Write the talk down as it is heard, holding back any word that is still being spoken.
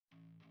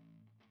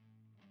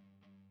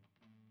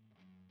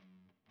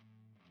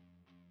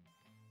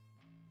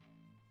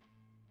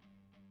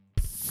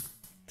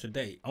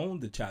Today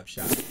on the Chop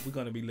Shop, we're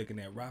going to be looking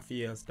at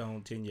Rafael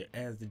Stone's tenure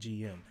as the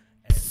GM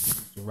at the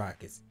Houston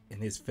Rockets and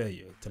his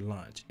failure to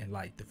launch and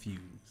light the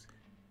fuse.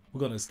 We're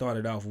going to start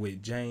it off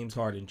with James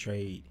Harden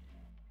trade.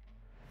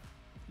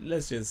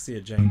 Let's just see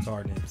James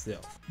Harden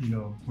himself.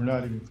 We're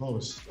not even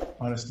close,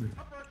 honestly.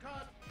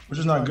 We're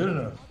just not good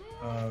enough.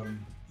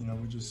 We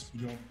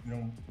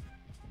don't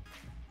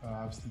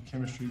obviously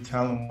chemistry,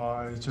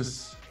 talent-wise,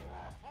 just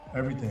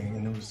everything.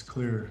 And it was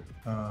clear,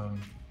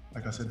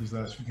 like I said, these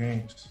last few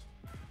games.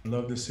 I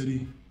love this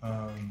city.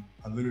 I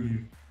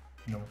literally,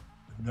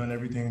 have done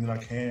everything that I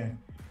can.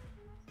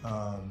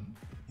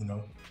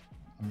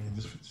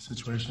 This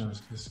situation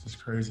is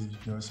crazy.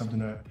 It's something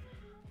that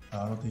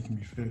I don't think can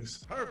be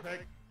fixed.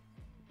 Perfect.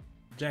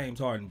 James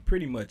Harden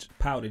pretty much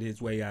pouted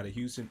his way out of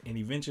Houston and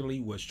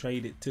eventually was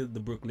traded to the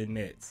Brooklyn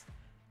Nets.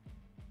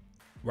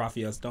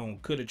 Rafael Stone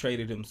could have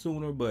traded him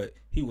sooner, but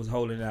he was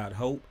holding out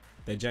hope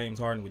that James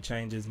Harden would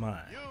change his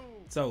mind.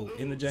 So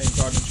in the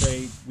James Harden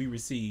trade, we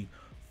received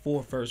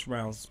 4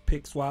 first-round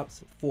pick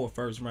swaps, 4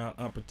 first-round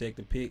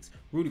unprotected picks,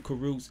 Rudy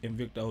Caruso and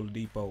Victor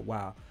Oladipo,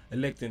 while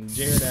electing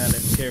Jared Allen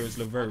and Karis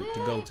LeVert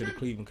to go to the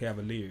Cleveland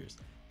Cavaliers.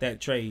 That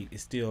trade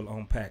is still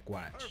on pack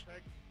watch.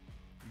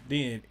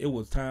 Then it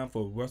was time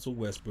for Russell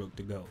Westbrook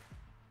to go.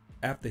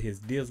 After his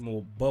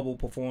dismal bubble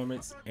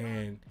performance,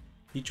 and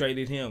he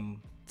traded him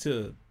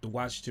to the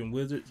Washington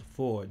Wizards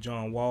for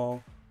John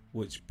Wall,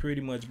 which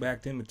pretty much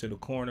backed him into the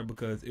corner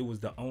because it was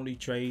the only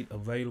trade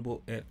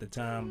available at the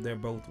time. They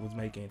both was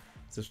making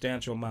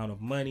substantial amount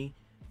of money,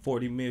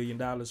 $40 million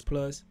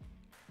plus.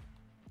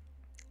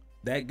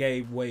 That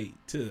gave way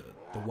to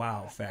the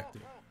wow factor.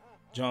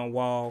 John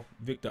Wall,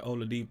 Victor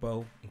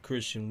Oladipo, and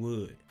Christian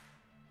Wood.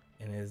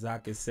 And as I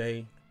could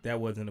say, that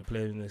wasn't a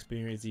pleasant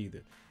experience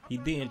either. He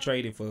then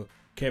traded for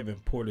Kevin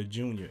Porter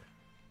Jr.,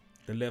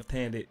 the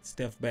left-handed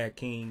step-back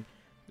king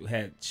who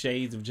had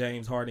shades of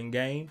James Harden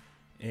game.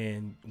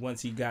 And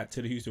once he got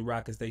to the Houston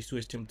Rockets, they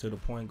switched him to the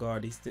point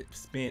guard. He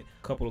spent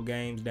a couple of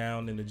games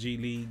down in the G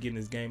League getting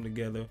his game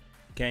together.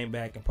 Came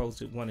back and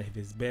posted one of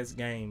his best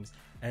games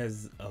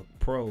as a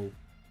pro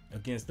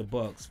against the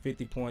Bucks,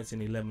 50 points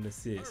and 11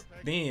 assists.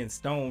 Then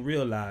Stone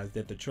realized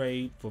that the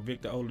trade for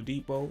Victor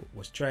Oladipo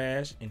was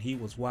trash and he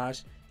was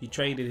washed. He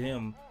traded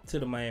him to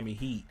the Miami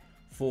Heat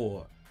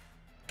for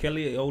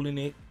Kelly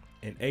Olynyk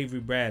and Avery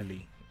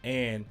Bradley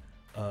and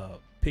a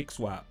pick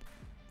swap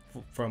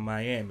from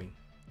Miami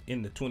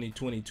in the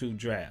 2022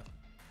 draft,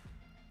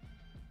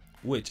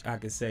 which I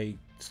could say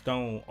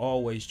Stone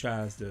always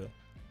tries to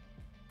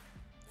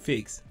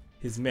fix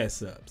his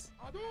mess ups.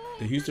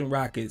 The Houston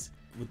Rockets,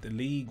 with the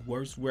league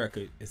worst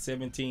record at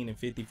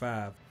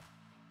 17-55.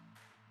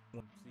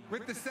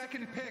 With the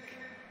second pick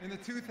in the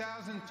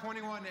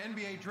 2021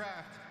 NBA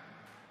draft,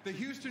 the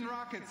Houston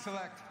Rockets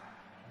select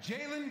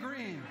Jalen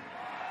Green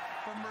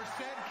from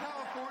Merced,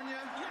 California,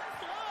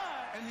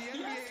 and the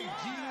NBA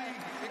G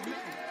League Ignite.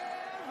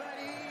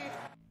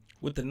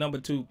 With the number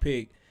 2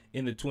 pick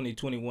in the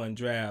 2021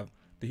 draft,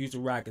 the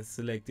Houston Rockets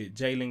selected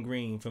Jalen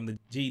Green from the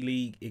G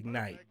League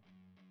Ignite.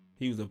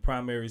 He was a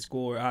primary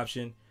scorer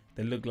option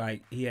that looked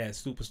like he had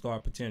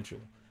superstar potential.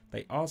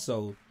 They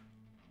also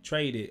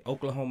traded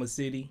Oklahoma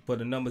City for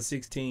the number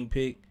 16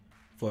 pick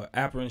for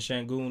Alperen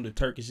Şengün, the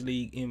Turkish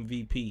League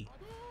MVP.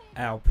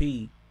 Alp,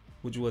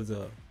 which was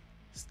a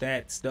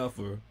stat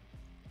stuffer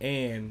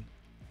and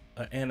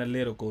an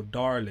analytical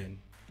darling,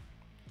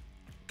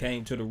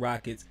 came to the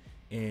Rockets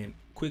and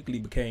quickly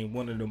became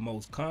one of the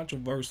most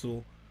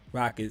controversial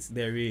Rockets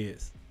there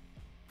is.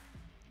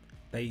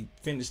 They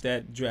finished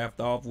that draft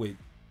off with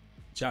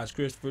Josh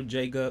Christopher,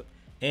 Jacob,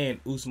 and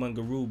Usman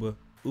Garuba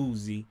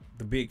Uzi.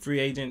 The big free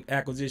agent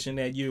acquisition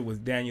that year was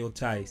Daniel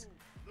Tice,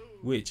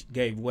 which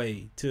gave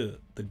way to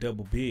the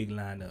double big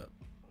lineup.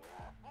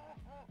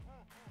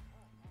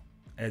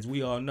 As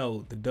we all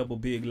know, the double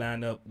big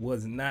lineup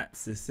was not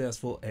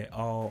successful at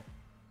all,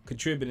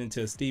 contributing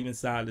to Stephen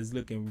Silas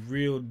looking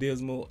real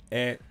dismal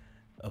at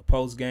a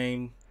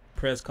post-game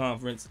press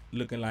conference,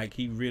 looking like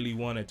he really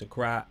wanted to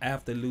cry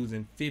after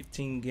losing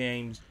 15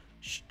 games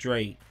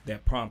straight.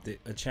 That prompted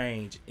a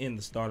change in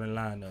the starting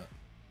lineup.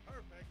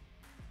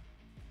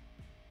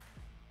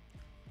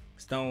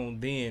 Stone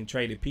then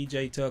traded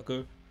PJ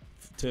Tucker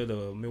to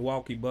the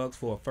Milwaukee Bucks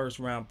for a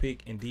first-round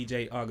pick and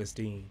DJ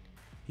Augustine.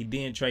 He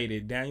then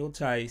traded Daniel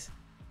Tice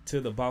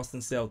to the Boston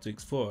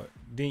Celtics for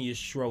Dennis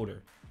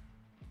Schroeder.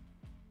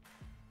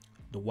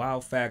 The wow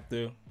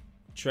factor,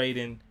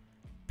 trading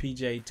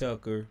PJ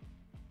Tucker,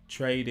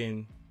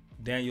 trading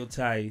Daniel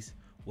Tice,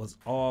 was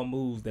all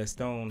moves that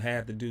Stone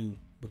had to do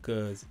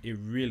because it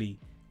really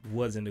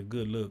wasn't a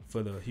good look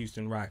for the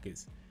Houston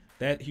Rockets.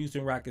 That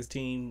Houston Rockets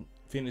team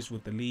finished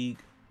with the league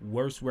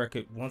worst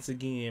record once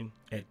again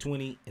at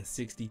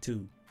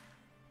 20-62.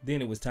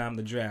 Then it was time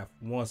to draft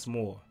once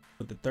more.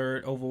 With the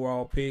 3rd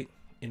overall pick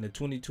in the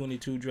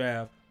 2022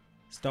 draft,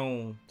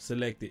 Stone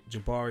selected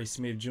Jabari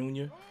Smith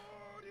Jr.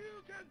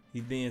 He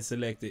then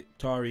selected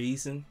Tari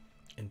Eason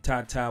and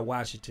Ty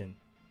Washington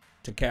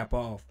to cap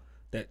off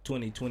that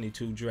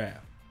 2022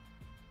 draft.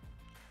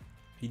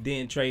 He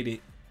then traded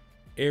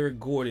Eric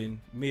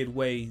Gordon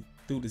midway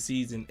through the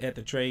season at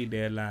the trade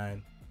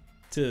deadline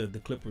to the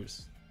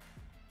Clippers.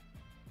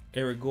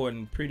 Eric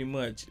Gordon pretty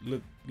much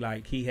looked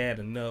like he had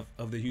enough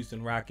of the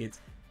Houston Rockets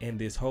and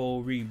this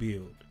whole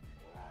rebuild.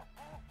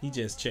 He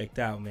just checked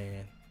out,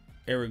 man.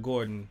 Eric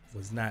Gordon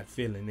was not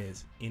feeling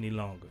this any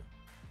longer.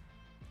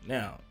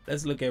 Now,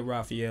 let's look at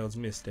Rafael's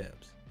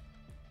missteps.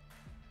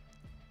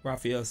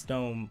 Rafael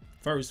Stone's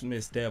first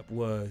misstep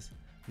was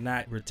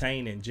not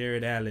retaining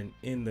Jared Allen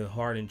in the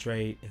Harden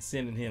trade and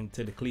sending him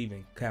to the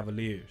Cleveland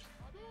Cavaliers.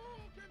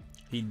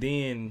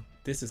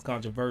 This is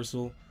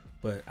controversial,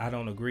 but I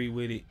don't agree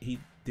with it. He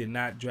did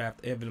not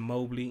draft Evan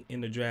Mobley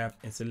in the draft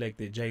and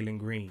selected Jalen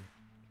Green.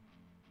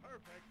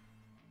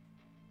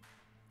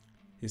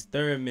 His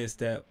third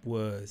misstep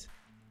was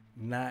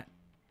not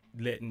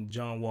letting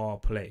John Wall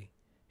play.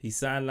 He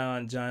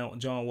sidelined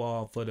John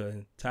Wall for the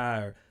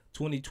entire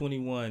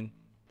 2021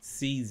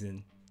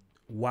 season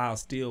while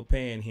still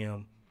paying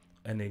him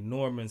an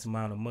enormous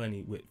amount of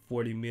money with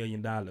 $40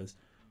 million,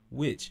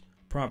 which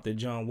prompted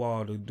John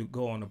Wall to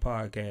go on the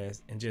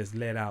podcast and just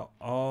let out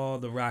all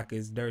the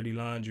Rockets' dirty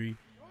laundry.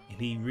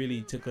 And he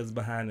really took us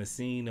behind the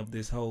scene of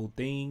this whole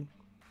thing.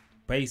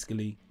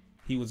 Basically,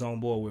 he was on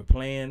board with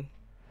playing.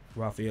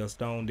 Rafael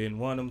Stone didn't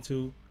want him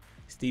to.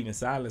 Steven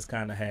Silas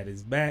kind of had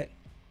his back.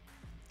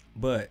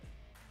 But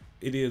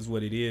it is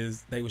what it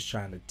is. They was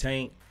trying to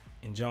tank,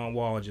 and John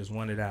Wall just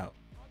wanted out.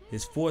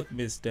 His fourth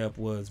misstep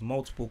was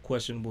multiple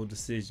questionable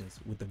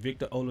decisions with the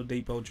Victor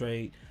Oladipo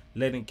trade,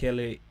 letting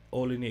Kelly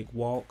Olynyk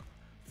walk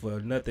for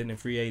nothing in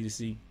free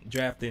agency,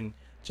 drafting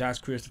Josh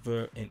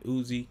Christopher and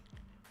Uzi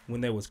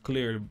when there was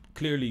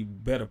clearly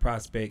better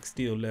prospects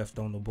still left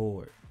on the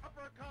board.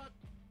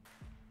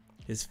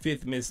 His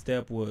fifth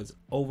misstep was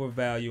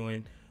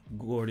overvaluing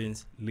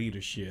Gordon's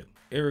leadership.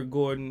 Eric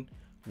Gordon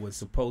was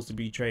supposed to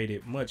be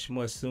traded much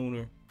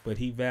sooner, but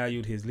he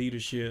valued his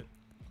leadership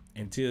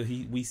until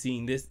we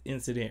seen this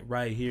incident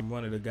right here.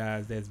 One of the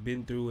guys that's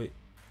been through it,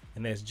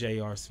 and that's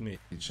J.R. Smith.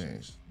 He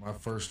changed. My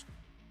first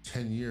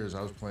 10 years,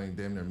 I was playing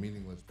damn near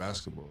meaningless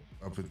basketball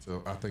up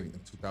until, I think, in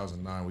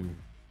 2009,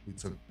 we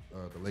took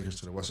the Lakers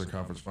to the Western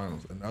Conference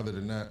Finals. And other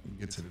than that, we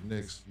get to the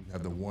Knicks, we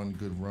had the one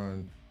good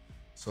run.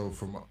 So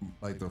from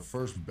like the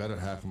first better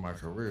half of my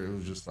career, it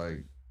was just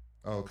like,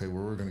 oh, okay,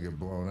 well, we're going to get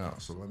blown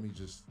out. So let me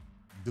just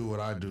do what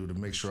I do to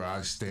make sure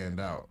I stand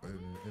out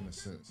in a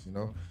sense, you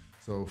know?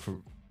 So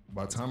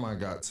by the time I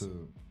got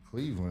to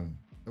Cleveland,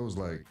 it was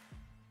like,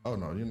 oh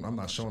no, I'm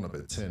not showing up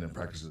at 10 and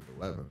practice at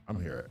 11. I'm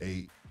here at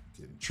 8,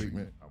 getting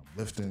treatment, I'm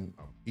lifting,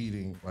 I'm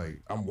eating,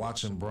 like I'm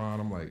watching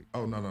Bron. I'm like,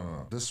 oh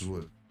no.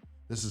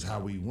 This is how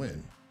we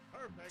win.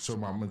 So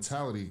my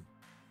mentality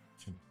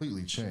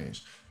completely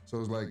changed. So it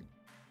was like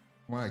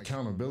my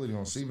accountability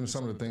on even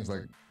some of the things,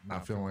 like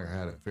not feeling like I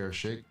had a fair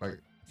shake,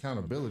 like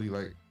accountability,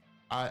 like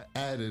I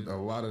added a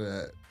lot of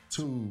that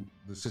to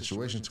the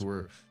situation to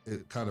where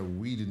it kind of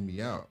weeded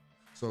me out.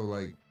 So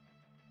like,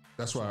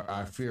 that's why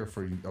I fear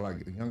for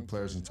like young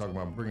players and talking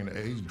about bringing the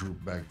age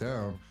group back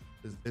down.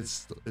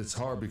 It's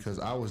hard because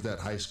I was that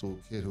high school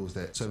kid who was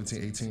that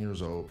 17, 18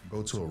 years old,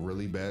 go to a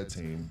really bad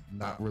team,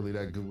 not really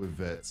that good with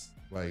vets,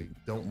 like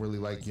don't really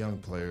like young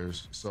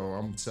players. So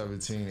I'm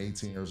 17,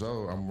 18 years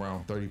old. I'm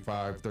around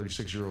 35,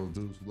 36-year-old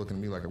dudes looking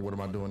at me like, what am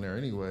I doing there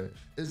anyway?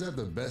 Is that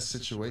the best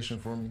situation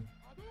for me?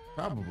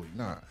 Probably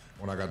not.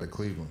 When I got to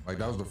Cleveland, like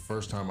that was the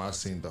first time I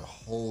seen the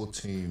whole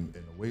team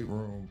in the weight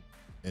room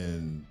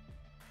and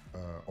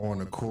on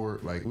the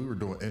court. Like we were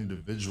doing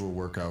individual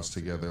workouts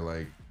together.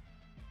 Like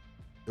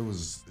it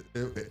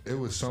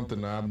was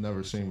something that I've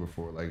never seen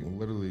before. Like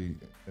literally,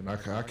 and I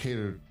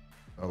catered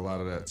a lot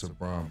of that to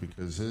Bron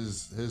because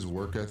his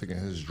work ethic and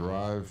his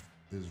drive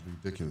is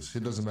ridiculous.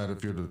 It doesn't matter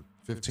if you're the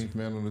 15th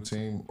man on the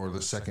team or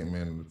the second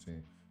man on the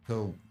team.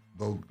 He'll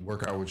go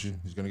work out with you.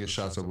 He's gonna get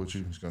shots up with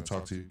you. He's gonna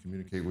talk to you,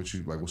 communicate with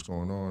you, like what's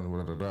going on,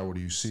 what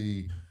do you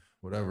see,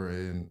 whatever.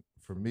 And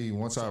for me,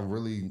 once I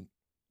really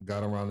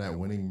got around that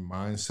winning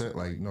mindset,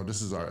 like, no,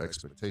 this is our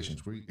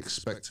expectations. We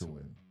expect to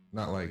win.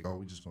 Not like, oh,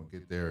 we just gonna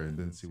get there and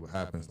then see what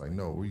happens. Like,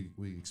 no, we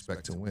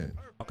expect to win.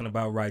 Talking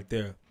about right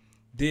there.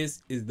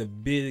 This is the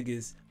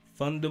biggest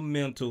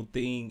fundamental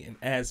thing and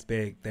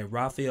aspect that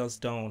Rafael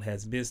Stone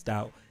has missed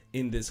out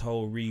in this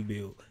whole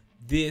rebuild.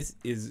 This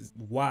is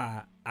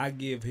why I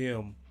give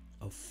him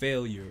a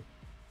failure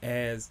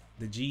as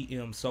the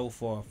GM so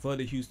far for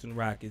the Houston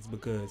Rockets,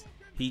 because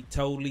he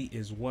totally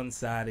is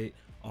one-sided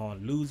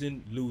on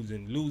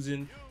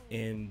losing,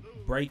 and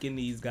breaking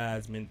these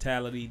guys'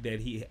 mentality that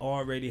he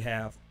already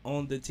have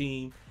on the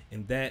team,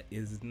 and that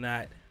is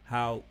not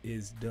how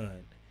it's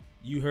done.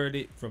 You heard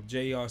it from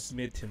J.R.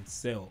 Smith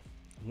himself.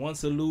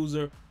 Once a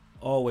loser,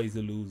 always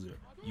a loser.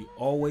 You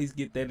always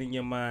get that in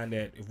your mind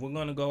that if we're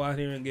gonna go out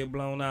here and get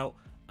blown out,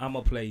 I'm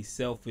gonna play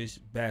selfish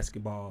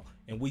basketball.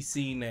 And we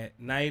seen that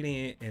night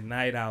in and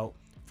night out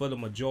for the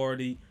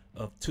majority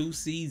of 2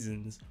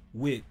 seasons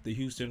with the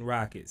Houston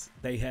Rockets.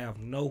 They have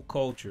no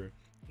culture.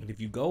 And if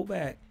you go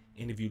back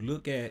and if you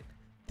look at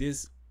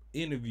this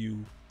interview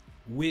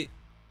with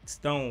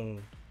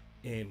Stone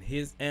and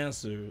his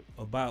answer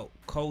about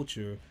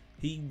culture,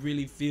 he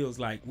really feels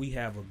like we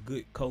have a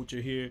good culture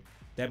here.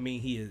 that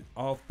means he is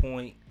off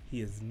point.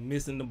 He is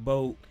missing the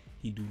boat.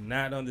 He do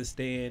not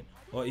understand,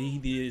 or he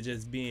is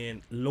just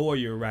being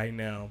lawyer right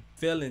now,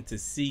 failing to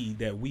see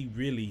that we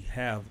really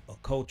have a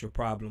culture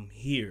problem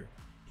here.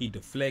 He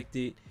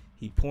deflected.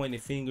 He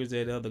pointed fingers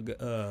at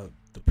the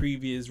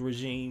previous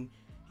regime.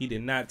 He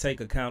did not take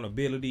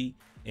accountability.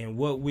 And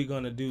what we're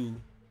gonna do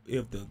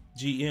if the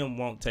GM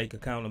won't take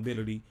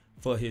accountability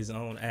for his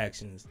own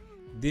actions?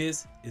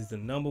 This is the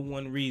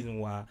 #1 reason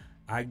why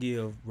I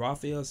give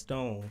Rafael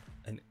Stone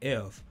an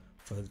F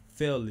for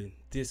failing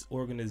this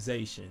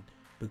organization,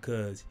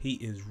 because he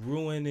is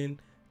ruining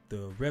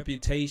the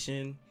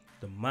reputation,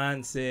 the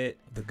mindset,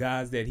 the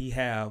guys that he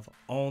have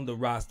on the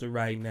roster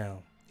right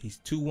now. He's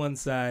too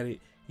one-sided.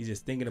 He's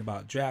just thinking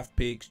about draft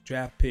picks,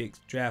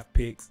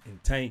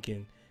 and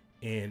tanking.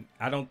 And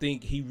I don't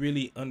think he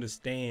really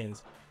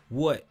understands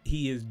what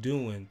he is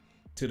doing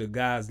to the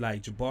guys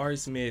like Jabari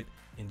Smith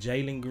and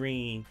Jalen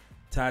Green,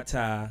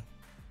 Tata,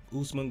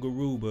 Usman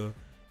Garuba,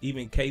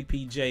 even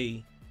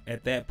KPJ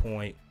at that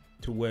point,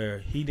 to where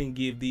he didn't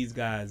give these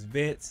guys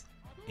vets.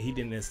 He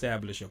didn't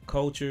establish a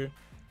culture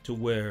to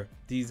where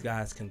these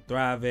guys can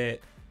thrive at.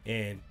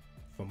 And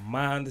from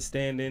my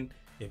understanding,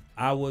 if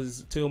I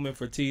was Tillman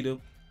Fertitta,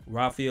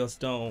 Rafael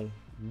Stone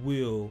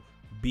will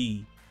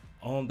be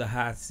on the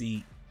hot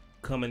seat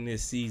coming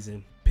this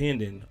season,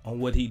 pending on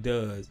what he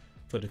does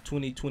for the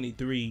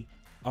 2023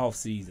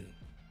 offseason.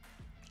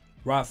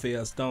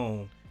 Rafael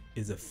Stone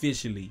is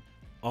officially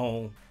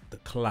on the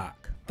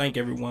clock. Thank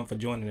everyone for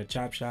joining the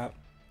Chop Shop.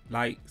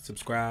 Like,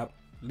 subscribe,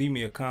 leave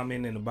me a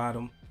comment in the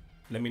bottom.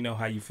 Let me know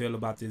how you feel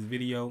about this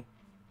video.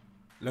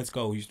 Let's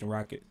go, Houston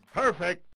Rockets. Perfect.